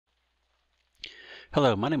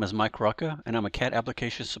Hello, my name is Mike Rocca, and I'm a CAD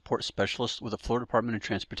Application Support Specialist with the Florida Department of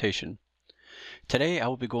Transportation. Today, I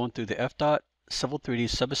will be going through the FDOT Civil 3D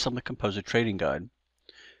SubAssembly Composer Trading Guide.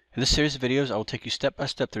 In this series of videos, I will take you step by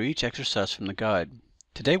step through each exercise from the guide.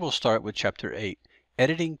 Today, we'll start with Chapter 8,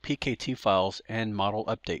 Editing PKT Files and Model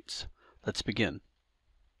Updates. Let's begin.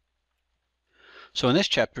 So in this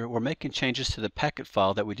chapter, we're making changes to the packet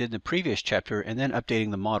file that we did in the previous chapter and then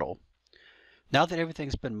updating the model. Now that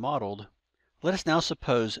everything's been modeled, let us now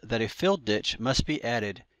suppose that a fill ditch must be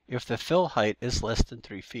added if the fill height is less than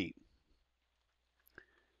 3 feet.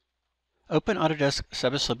 Open Autodesk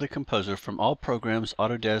SubAssembly Composer from All Programs,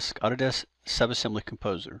 Autodesk SubAssembly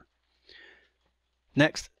Composer.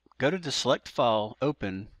 Next, go to the Select File,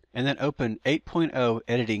 Open, and then open 8.0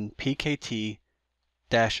 Editing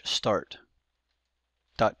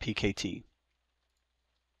PKT-Start.pkt.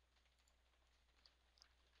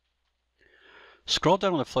 Scroll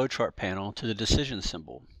down on the flowchart panel to the decision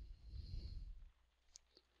symbol.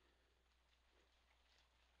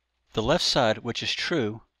 The left side, which is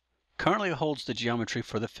true, currently holds the geometry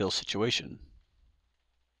for the fill situation.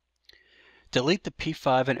 Delete the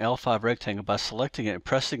P5 and L5 rectangle by selecting it and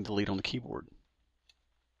pressing delete on the keyboard.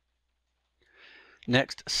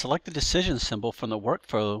 Next, select the decision symbol from the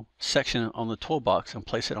workflow section on the toolbox and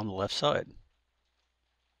place it on the left side.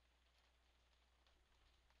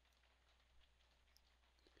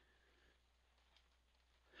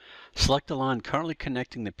 Select the line currently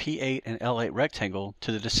connecting the P8 and L8 rectangle to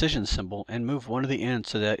the decision symbol and move one of the ends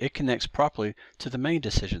so that it connects properly to the main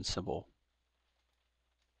decision symbol.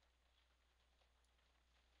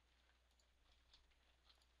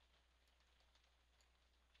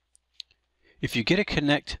 If you get a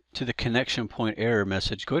connect to the connection point error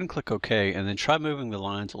message, go ahead and click OK and then try moving the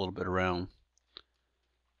lines a little bit around.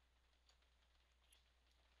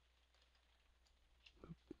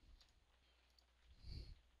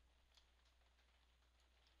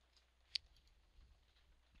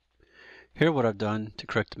 Here what I've done to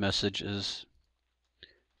correct the message is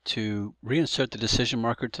to reinsert the decision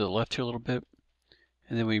marker to the left here a little bit,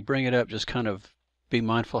 and then when you bring it up, just kind of be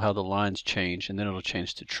mindful how the lines change, and then it'll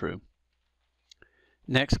change to true.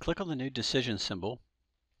 Next, click on the new decision symbol,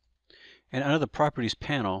 and under the Properties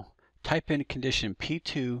panel, type in condition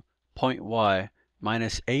P2.y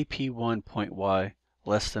minus AP1.y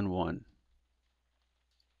less than 1.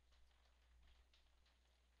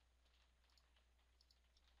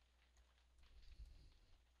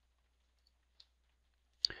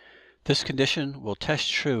 This condition will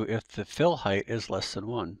test true if the fill height is less than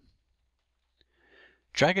 1.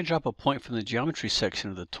 Drag and drop a point from the geometry section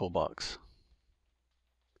of the toolbox.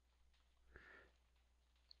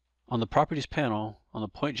 On the Properties panel, on the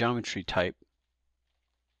point geometry type,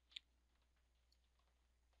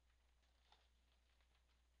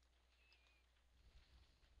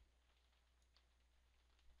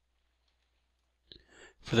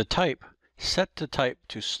 for the type, set the type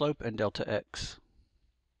to slope and delta x.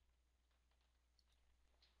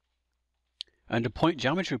 Under Point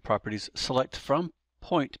Geometry Properties, select from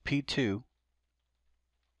point P2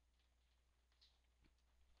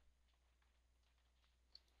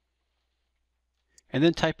 and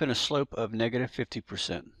then type in a slope of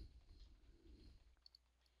 -50%.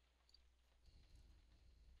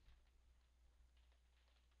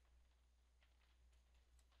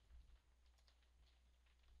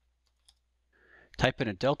 Type in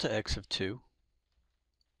a delta x of 2.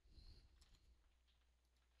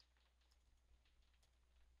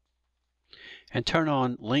 And turn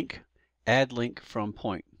on link, add link from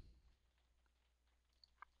point.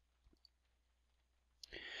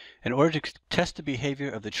 In order to test the behavior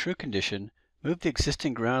of the true condition, move the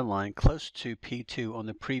existing ground line close to P2 on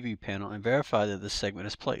the preview panel and verify that the segment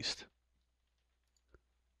is placed.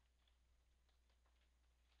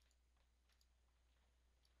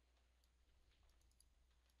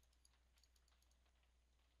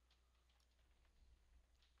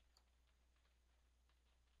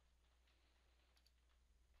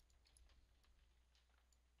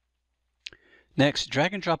 Next,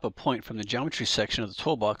 drag and drop a point from the geometry section of the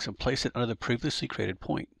toolbox and place it under the previously created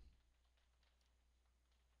point.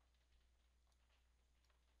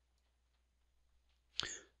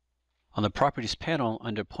 On the Properties panel,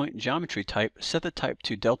 under Point Geometry Type, set the type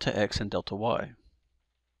to delta x and delta y.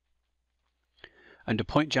 Under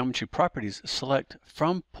Point Geometry Properties, select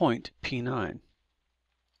from point P9.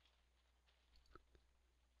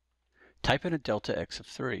 Type in a delta x of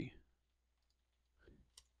 3.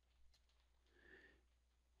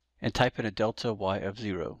 And type in a delta y of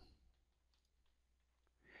 0.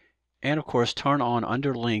 And of course, turn on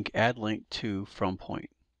under link, add link to from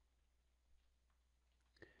point.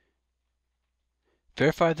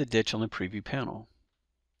 Verify the ditch on the preview panel.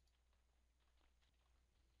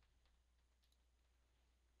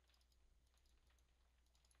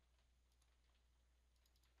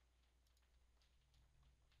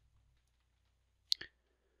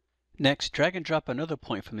 Next, drag and drop another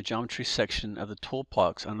point from the geometry section of the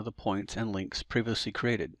toolbox under the points and links previously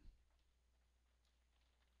created.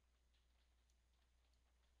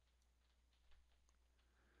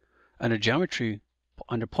 Under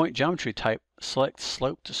point geometry type, select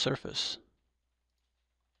slope to surface.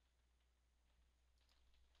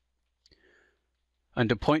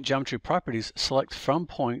 Under point geometry properties, select from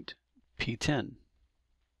point P10.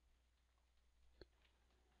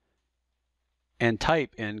 And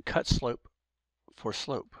type in cut slope for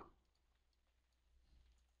slope.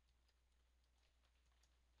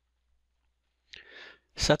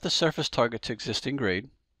 Set the surface target to existing grade.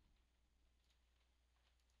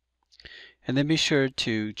 And then be sure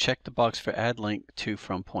to check the box for add link to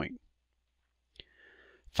from point.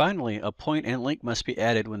 Finally, a point and link must be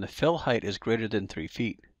added when the fill height is greater than 3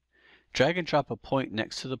 feet. Drag and drop a point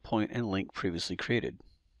next to the point and link previously created.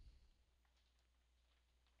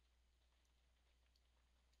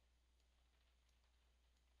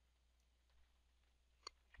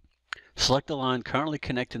 Select the line currently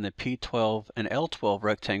connecting the P12 and L12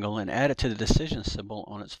 rectangle and add it to the decision symbol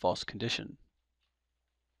on its false condition.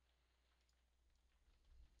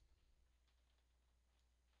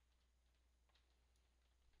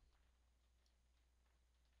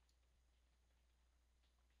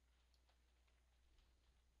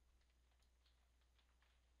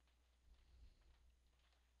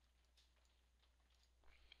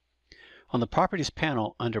 On the Properties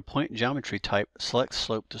panel, under Point Geometry type, select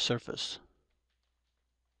Slope to Surface.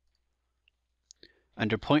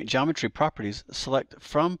 Under Point Geometry Properties, select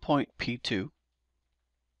from point P2,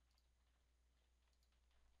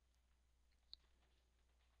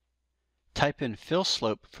 type in Fill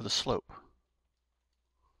Slope for the slope.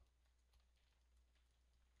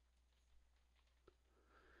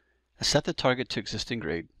 Set the target to existing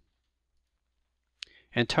grade,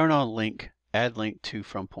 and turn on link, add link to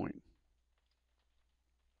from point.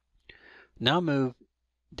 Now move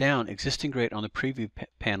down existing grade on the preview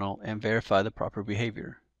panel and verify the proper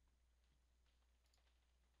behavior.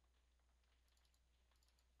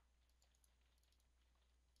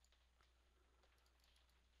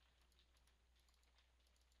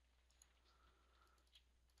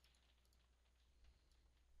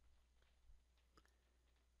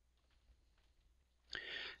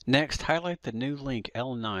 Next, highlight the new link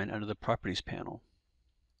L9 under the Properties panel.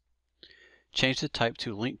 Change the type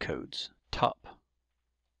to Link Codes, Top.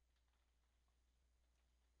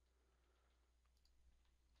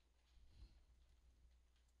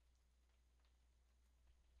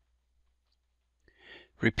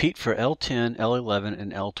 Repeat for L10, L11,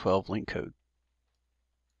 and L12 link code.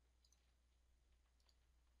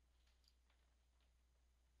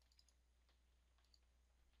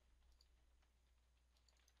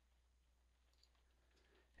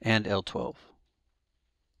 And L12.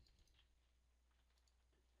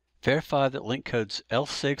 Verify that link codes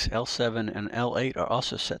L6, L7, and L8 are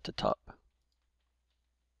also set to top.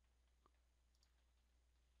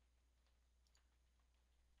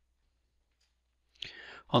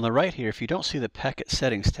 On the right here, if you don't see the Packet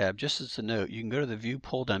Settings tab, just as a note, you can go to the View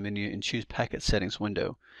pull-down menu and choose Packet Settings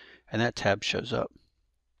window, and that tab shows up.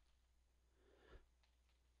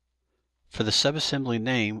 For the subassembly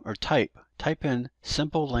name or type, type in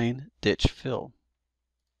Simple Lane Ditch Fill.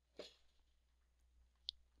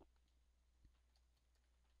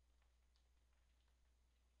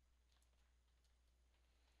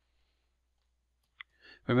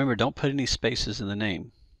 Remember, don't put any spaces in the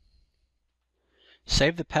name.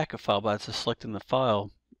 Save the packet file by selecting the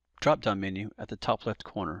File drop-down menu at the top left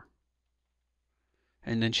corner,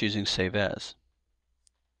 and then choosing Save As.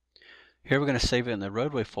 Here we're going to save it in the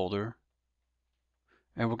roadway folder,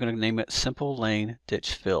 and we're going to name it Simple Lane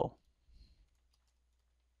Ditch Fill.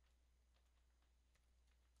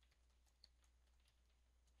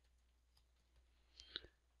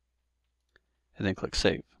 And then click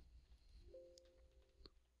Save.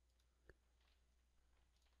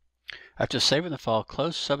 After saving the file,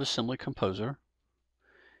 close SubAssembly Composer,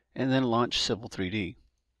 and then launch Civil 3D.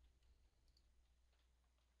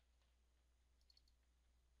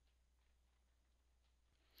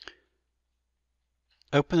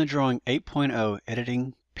 Open the drawing 8.0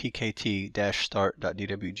 Editing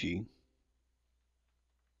PKT-start.dwg.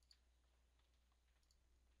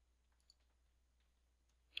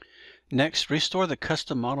 Next, restore the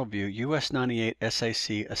custom model view US 98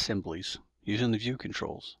 SAC assemblies using the view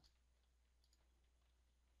controls.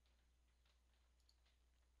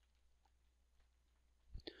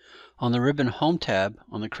 On the ribbon Home tab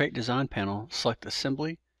on the Create Design panel, select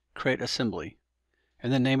Assembly, Create Assembly,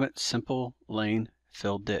 and then name it Simple Lane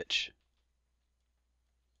Fill Ditch.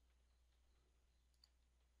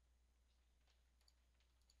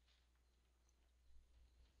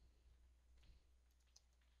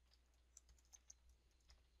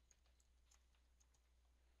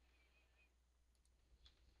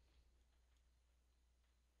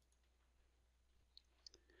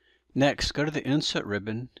 Next, go to the Insert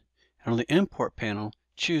ribbon, and on the Import panel,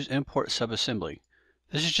 choose Import SubAssembly.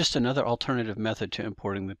 This is just another alternative method to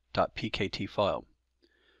importing the .pkt file.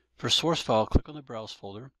 For source file, click on the Browse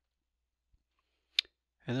folder,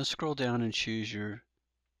 and then scroll down and choose your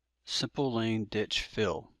Simple Lane Ditch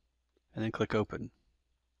Fill, and then click Open.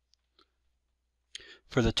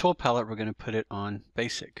 For the tool palette, we're going to put it on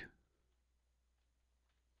Basic.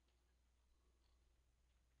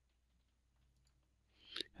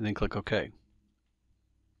 And then click OK.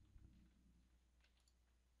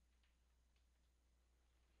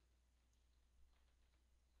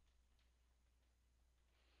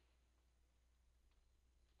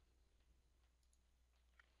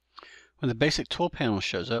 When the Basic Tool panel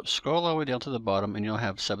shows up, scroll all the way down to the bottom and you'll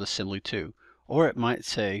have SubAssembly 2, or it might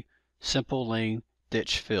say Simple Lane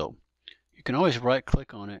Ditch Fill. You can always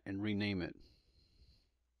right-click on it and rename it.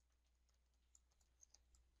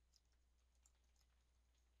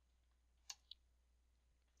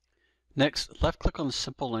 Next, left-click on the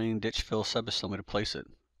Simple Lane Ditch Fill SubAssembly to place it.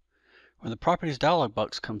 When the Properties dialog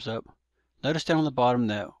box comes up, notice down on the bottom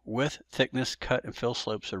that width, thickness, cut, and fill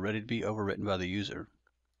slopes are ready to be overwritten by the user.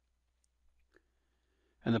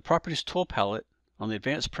 In the Properties tool palette, on the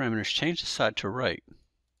Advanced Parameters, change the side to right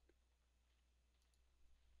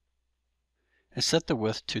and set the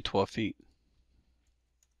width to 12 feet.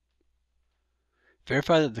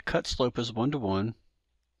 Verify that the cut slope is 1:1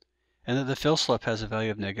 and that the fill slope has a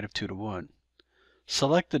value of -2:1.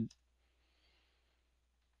 Select the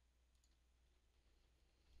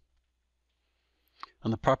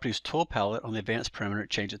On the Properties tool palette on the Advanced Parameter,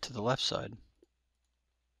 change it to the left side.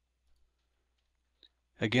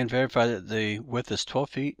 Again, verify that the width is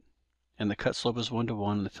 12 feet and the cut slope is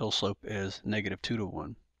 1:1 and the fill slope is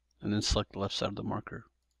 -2:1, and then select the left side of the marker.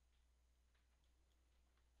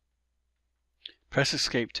 Press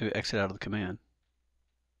Escape to exit out of the command.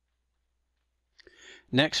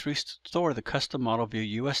 Next, restore the custom model view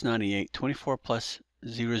US 98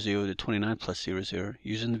 24+00 to 29+00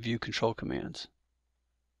 using the view control commands.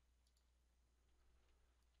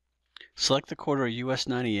 Select the corridor US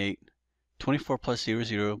 98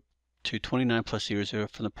 24+00 to 29+00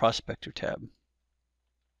 from the Prospector tab.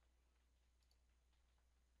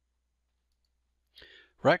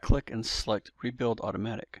 Right-click and select Rebuild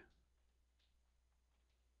Automatic.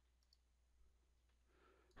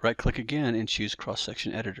 Right-click again and choose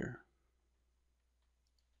Cross-Section Editor.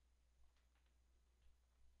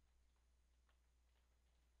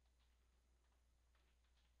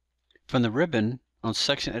 From the ribbon on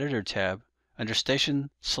Section Editor tab, under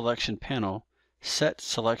Station Selection panel, set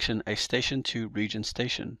selection a station to Region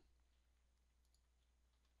Station.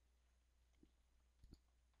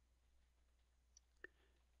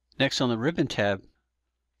 Next, on the Ribbon tab,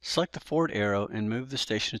 select the forward arrow and move the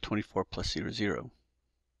station to 24+00.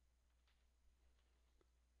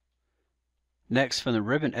 Next, from the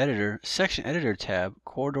Ribbon Editor, Section Editor tab,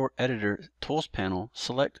 Corridor Editor Tools panel,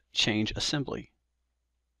 select Change Assembly.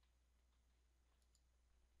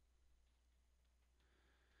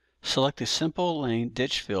 Select the Simple Lane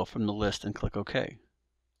Ditch Fill from the list and click OK.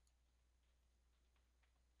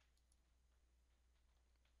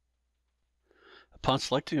 Upon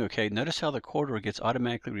selecting OK, notice how the corridor gets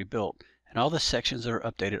automatically rebuilt and all the sections are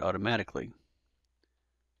updated automatically.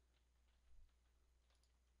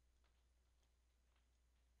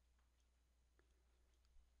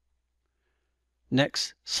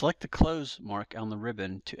 Next, select the Close mark on the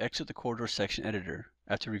ribbon to exit the corridor section editor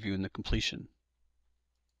after reviewing the completion.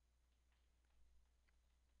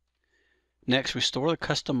 Next, restore the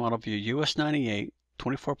custom model view US 98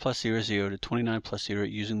 24+00 to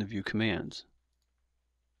 29+0 using the view commands.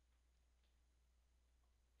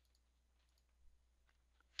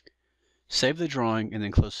 Save the drawing and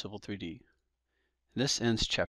then close Civil 3D. This ends chapter